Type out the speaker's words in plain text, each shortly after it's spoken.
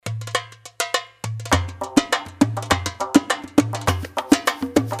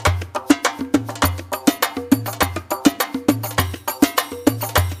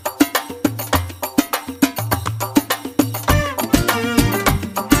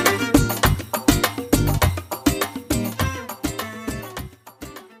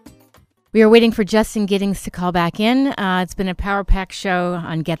We are waiting for Justin Giddings to call back in. It's been a Power Pack show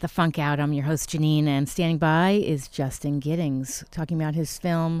on Get the Funk Out. I'm your host, Janine, and standing by is Justin Giddings talking about his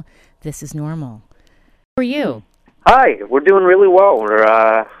film, This Is Normal. How are you? Hi, we're doing really well.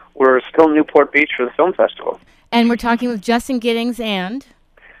 We're still in Newport Beach for the film festival. And we're talking with Justin Giddings and...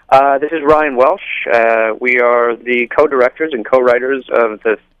 This is Ryan Welsh. We are the co-directors and co-writers of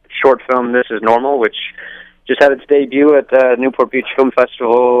the short film This Is Normal, which just had its debut at the Newport Beach Film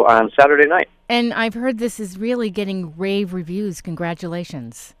Festival on Saturday night. And I've heard this is really getting rave reviews.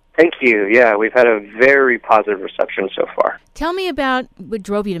 Congratulations. Thank you. Yeah, we've had a very positive reception so far. Tell me about what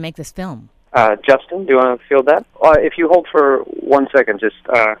drove you to make this film. Justin, do you want to field that? If you hold for 1 second, just...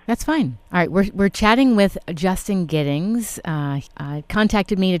 That's fine. All right, we're chatting with Justin Giddings.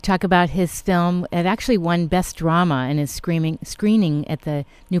 Contacted me to talk about his film. It actually won Best Drama in his screening at the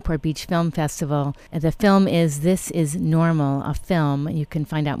Newport Beach Film Festival. The film is This Is Normal, a film. You can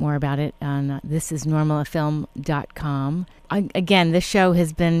find out more about it on thisisnormalafilm.com. Again, this show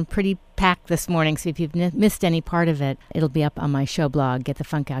has been pretty packed this morning, so if you've missed any part of it, it'll be up on my show blog,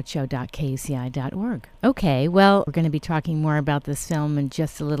 getthefunkoutshow.kuci.org. Okay, well, we're going to be talking more about this film in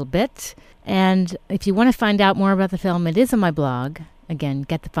just a little bit. And if you want to find out more about the film, it is on my blog. Again,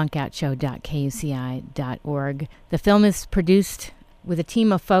 getthefunkoutshow.kuci.org. The film is produced with a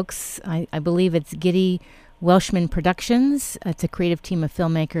team of folks. I believe it's Giddy Welshman Productions. It's a creative team of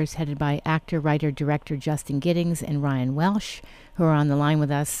filmmakers headed by actor, writer, director Justin Giddings and Ryan Welsh, who are on the line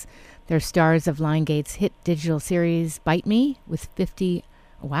with us. They're stars of Lionsgate's hit digital series Bite Me, with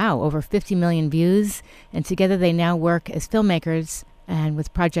over 50 million views. And together they now work as filmmakers, and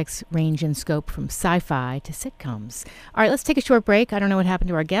with projects range in scope from sci-fi to sitcoms. All right, let's take a short break. I don't know what happened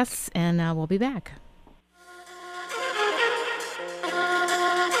to our guests, and we'll be back.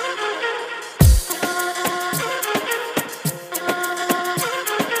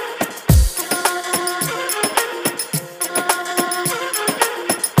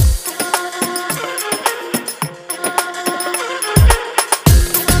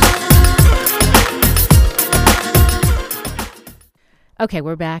 Okay,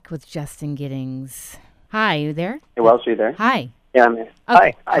 we're back with Justin Giddings. Hi, you there? Hey, Welsh, are you there? Hi. Yeah, I'm here.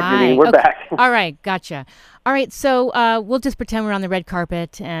 Okay. Hi, Janine, we're back. All right, gotcha. All right, so we'll just pretend we're on the red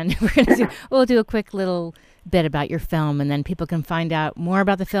carpet, and we'll do a quick little bit about your film, and then people can find out more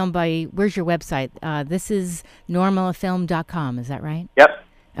about the film by, where's your website? Thisisnormalafilm.com, is that right? Yep.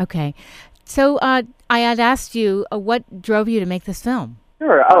 Okay. So I had asked you, what drove you to make this film?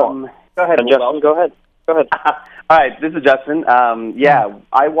 Sure. Go ahead, Justin, go ahead. All right, this is Justin.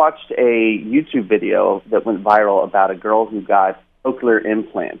 I watched a YouTube video that went viral about a girl who got cochlear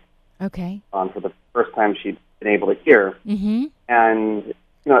implants Okay. on for the first time she'd been able to hear. Mm-hmm. And,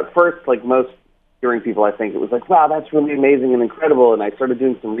 at first, like most hearing people, I think it was like, wow, that's really amazing and incredible. And I started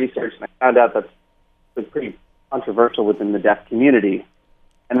doing some research, and I found out that's pretty controversial within the deaf community.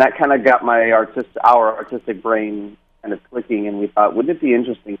 And that kind of got our artistic brain kind of clicking, and we thought, wouldn't it be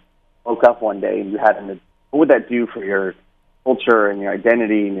interesting? Woke up one day and you had what would that do for your culture and your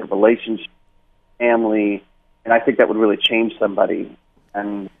identity and your relationship, family? And I think that would really change somebody.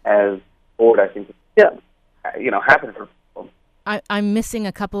 And as board, I think, happened for people. I'm missing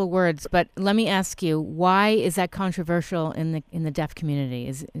a couple of words, but let me ask you, why is that controversial in the deaf community?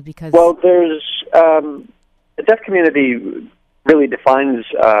 Is it because there's the deaf community really defines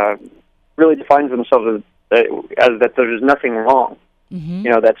themselves as that there's nothing wrong. Mm-hmm.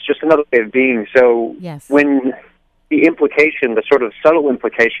 That's just another way of being. So yes. When the implication, the sort of subtle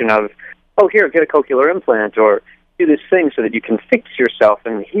implication of, oh, here, get a cochlear implant, or do this thing so that you can fix yourself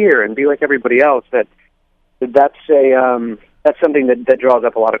and hear and be like everybody else, that's something that draws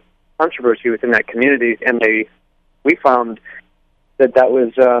up a lot of controversy within that community. And we found that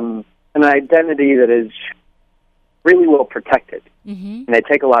was an identity that is really well protected. Mm-hmm. And they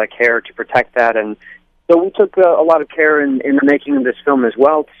take a lot of care to protect that. And so we took a lot of care in the making of this film as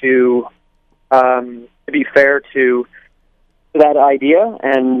well to be fair to that idea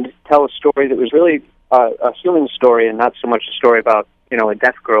and tell a story that was really a human story and not so much a story about, a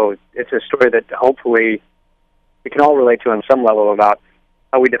deaf girl. It's a story that hopefully we can all relate to on some level about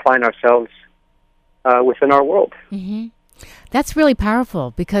how we define ourselves within our world. Mm-hmm. That's really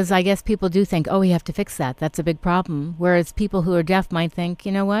powerful because I guess people do think, oh, we have to fix that. That's a big problem. Whereas people who are deaf might think,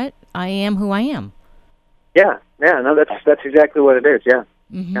 you know what? I am who I am. Yeah, no, that's exactly what it is, yeah.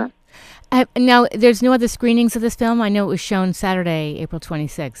 Mm-hmm. Yeah. Now, there's no other screenings of this film? I know it was shown Saturday, April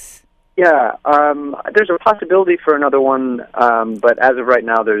 26th. Yeah, there's a possibility for another one, but as of right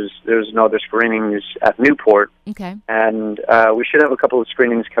now, there's no other screenings at Newport. Okay. And we should have a couple of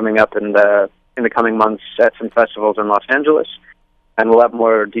screenings coming up in the coming months at some festivals in Los Angeles. we'll have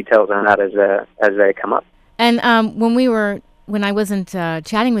more details on that as they come up. And when I wasn't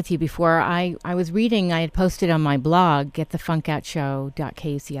chatting with you before, I was reading, I had posted on my blog,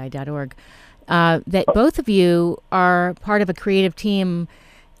 getthefunkoutshow.kuci.org, that both of you are part of a creative team,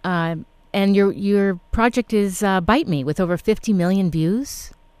 and your project is Bite Me, with over 50 million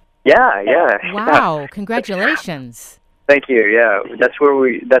views. Yeah. Wow! Congratulations. Thank you. Yeah, that's where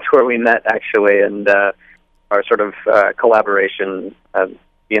we met actually, and our sort of collaboration, the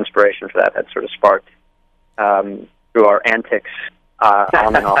inspiration for that had sort of sparked through our antics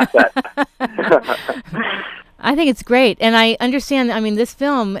on and off set. I think it's great, and I understand. I mean, this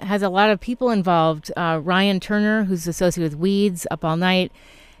film has a lot of people involved. Ryan Turner, who's associated with Weeds, Up All Night,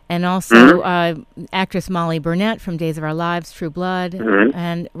 and also actress Molly Burnett from Days of Our Lives, True Blood,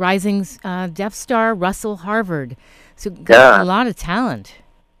 and Rising's Deaf star Russell Harvard. So got a lot of talent.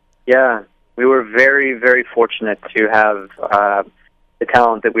 Yeah, we were very, very fortunate to have the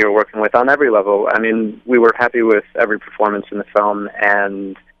talent that we were working with on every level. I mean, we were happy with every performance in the film,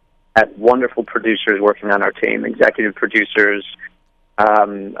 and had wonderful producers working on our team, executive producers,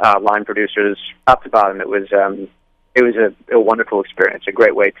 line producers, top to bottom. It was a wonderful experience, a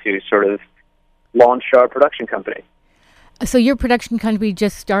great way to sort of launch our production company. So your production company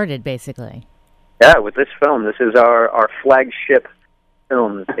just started, basically. Yeah, with this film. This is our flagship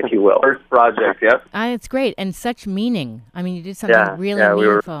film, if you will. First project, yep. It's great, and such meaning. I mean, you did something really meaningful. We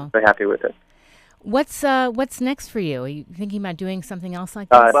were very happy with it. What's next for you? Are you thinking about doing something else like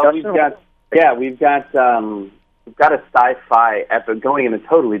this? Well, we've got a sci-fi epic going in a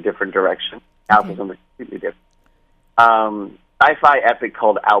totally different direction. Out of something completely different. Sci-fi epic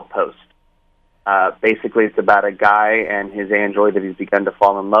called Outpost. Basically, it's about a guy and his android that he's begun to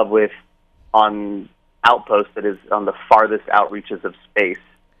fall in love with on outpost that is on the farthest outreaches of space.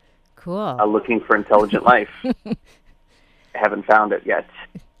 Cool. Looking for intelligent life. I haven't found it yet.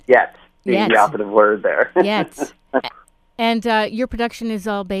 Being the operative word there. Yet. And your production is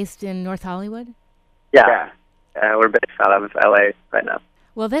all based in North Hollywood? Yeah. We're based out of L.A. right now.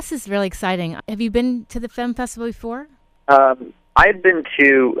 Well, this is really exciting. Have you been to the film festival before? I went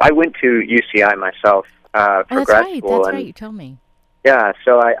to UCI myself for grad school. That's right. You told me. Yeah,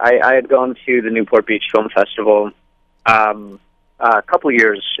 so I had gone to the Newport Beach Film Festival a couple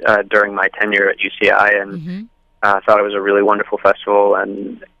years during my tenure at UCI, and thought it was a really wonderful festival.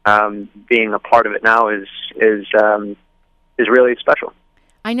 And being a part of it now is really special.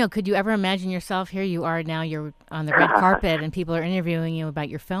 I know. Could you ever imagine yourself here? You are now. You're on the red carpet, and people are interviewing you about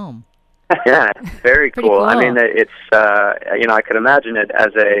your film. Yeah, it's very cool. I mean, it's I could imagine it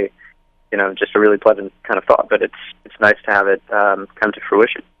as a just a really pleasant kind of thought, but it's nice to have it come to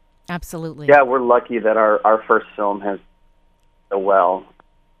fruition. Absolutely. Yeah, we're lucky that our first film has so well.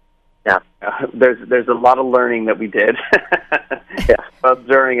 Yeah. There's a lot of learning that we did, both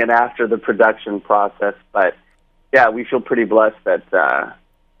during and after the production process. But yeah, we feel pretty blessed that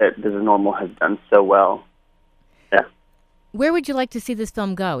This Is Normal has done so well. Yeah. Where would you like to see this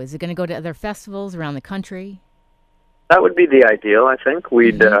film go? Is it going to go to other festivals around the country? That would be the ideal, I think.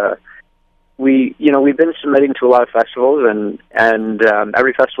 We've been submitting to a lot of festivals, and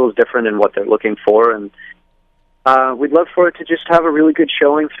every festival is different in what they're looking for, and we'd love for it to just have a really good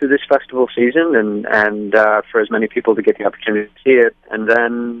showing through this festival season, and for as many people to get the opportunity to see it, and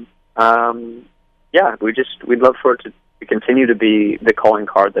then we'd love for it to continue to be the calling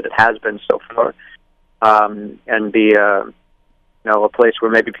card that it has been so far, and be a place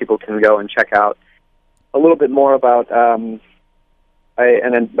where maybe people can go and check out a little bit more about a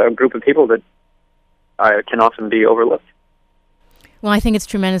group of people that can often be overlooked. Well, I think it's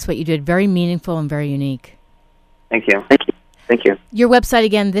tremendous what you did. Very meaningful and very unique. Thank you. Thank you. Your website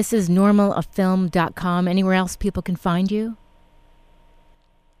again, thisisnormalafilm.com. Anywhere else people can find you?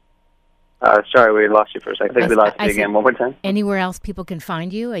 Sorry, we lost you for a second. I think we lost you again. One more time. Anywhere else people can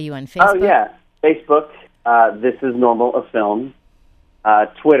find you? Are you on Facebook? Oh, yeah. Facebook, This Is Normal a Film.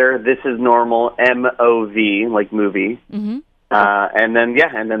 Twitter, This Is Normal, MOV, like movie. Mm-hmm. And then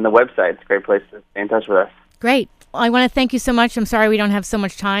the website. It's a great place to stay in touch with us. Great. Well, I want to thank you so much. I'm sorry we don't have so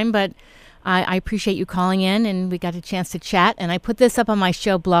much time, but I appreciate you calling in, and we got a chance to chat. And I put this up on my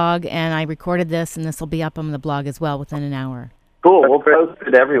show blog, and I recorded this, and this will be up on the blog as well within an hour. Cool. We'll post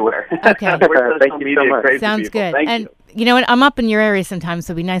it everywhere. Okay. Thank you so much. Sounds good. And you know what? I'm up in your area sometimes,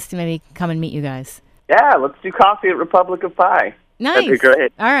 so it'd be nice to maybe come and meet you guys. Yeah, let's do coffee at Republic of Pie. Nice. That'd be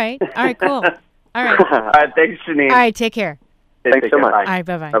great. All right, cool. All right. All right, thanks, Janine. All right, take care. Thanks so much. All right,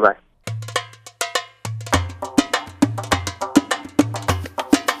 bye-bye. Bye-bye.